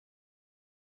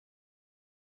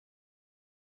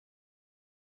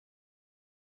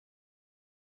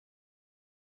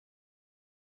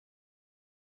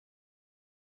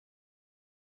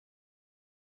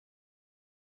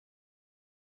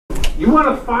You want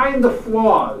to find the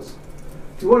flaws.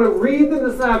 You want to read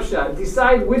the snapshot,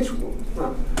 decide which.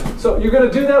 So you're going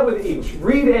to do that with each.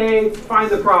 Read A,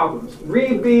 find the problems.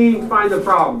 Read B, find the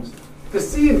problems.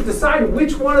 Decide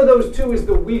which one of those two is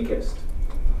the weakest.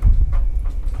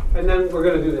 And then we're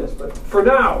going to do this. But for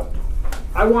now,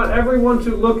 I want everyone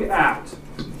to look at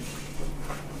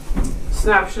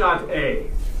snapshot A.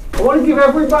 I want to give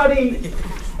everybody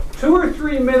 2 or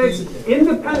 3 minutes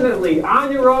independently,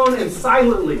 on your own and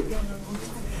silently.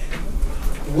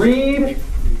 Read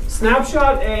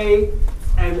snapshot A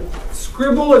and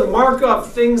scribble and mark up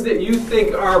things that you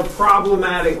think are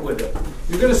problematic with it.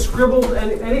 You're going to scribble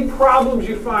any problems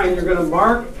you find, you're going to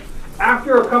mark.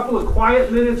 After a couple of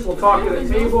quiet minutes, we'll talk at a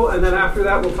table, and then after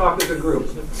that, we'll talk as a group.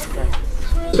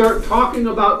 Start talking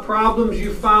about problems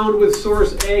you found with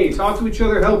source A. Talk to each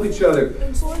other, help each other.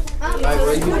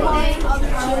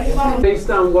 Based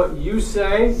on what you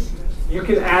say, you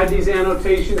can add these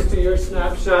annotations to your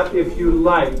snapshot if you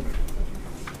like.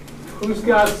 Who's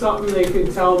got something they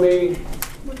can tell me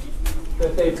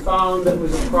that they found that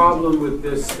was a problem with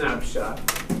this snapshot?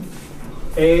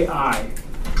 AI.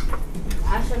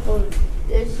 I suppose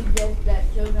this suggests that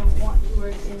children want to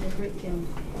work in the brick kiln,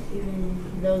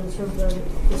 even though the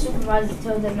supervisor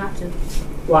told them not to.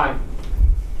 Why?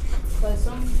 Because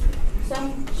some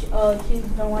kids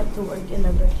don't like to work in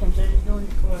the brick kiln, so they're just doing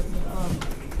it for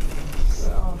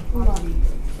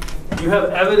You have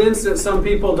evidence that some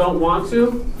people don't want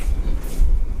to?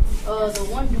 The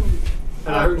one dude.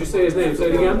 And I heard you say his name. Say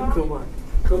it again. Kumar.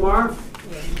 Kumar?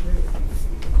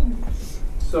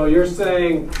 So you're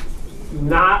saying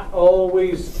not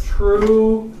always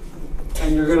true,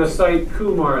 and you're going to cite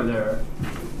Kumar there.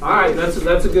 All right, that's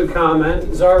a good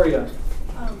comment. Zaria.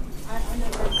 I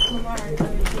never Kumar and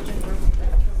other teachers work with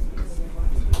that.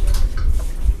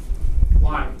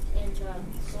 Why? And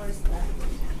source that.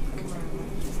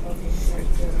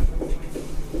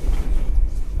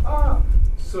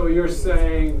 So you're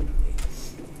saying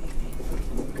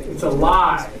it's a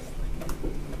lie.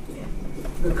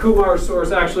 The Kumar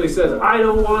source actually says, I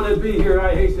don't want to be here,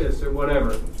 I hate this, or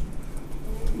whatever.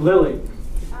 Lily.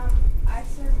 I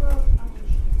circled,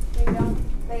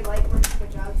 they like working the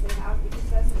jobs they have, because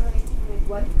that's really like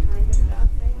what kind of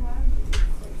jobs they have.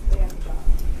 They have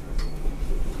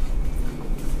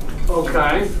jobs.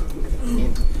 Okay.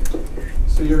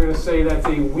 So you're going to say that's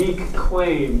a weak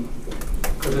claim,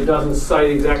 because it doesn't cite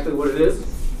exactly what it is?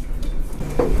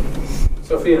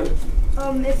 Sophia.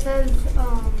 It says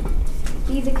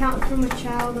these accounts from a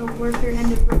child, a worker,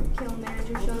 and a brick kiln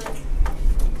manager show that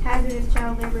hazardous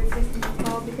child labor exists in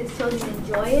Nepal because children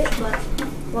enjoy it, but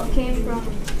what came from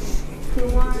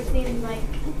Kumar seems like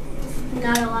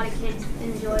not a lot of kids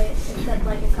enjoy it, except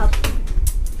like a couple.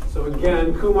 So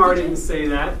again, Kumar didn't say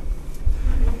that.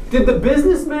 Did the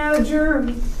business manager,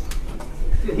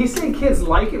 did he say kids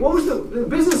like it? What was the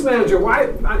business manager, why,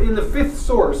 in the fifth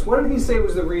source, what did he say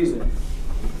was the reason?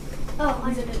 Oh,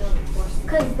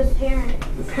 because the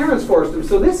parents forced him.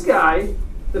 So this guy,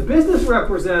 the business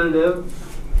representative,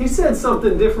 he said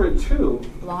something different too.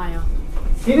 Liar.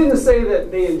 He didn't say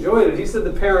that they enjoyed it. He said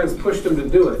the parents pushed him to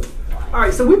do it. All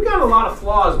right, so we've got a lot of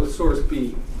flaws with source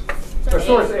B. Or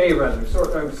source A, rather.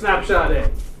 Snapshot A.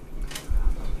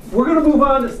 We're going to move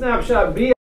on to snapshot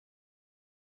B.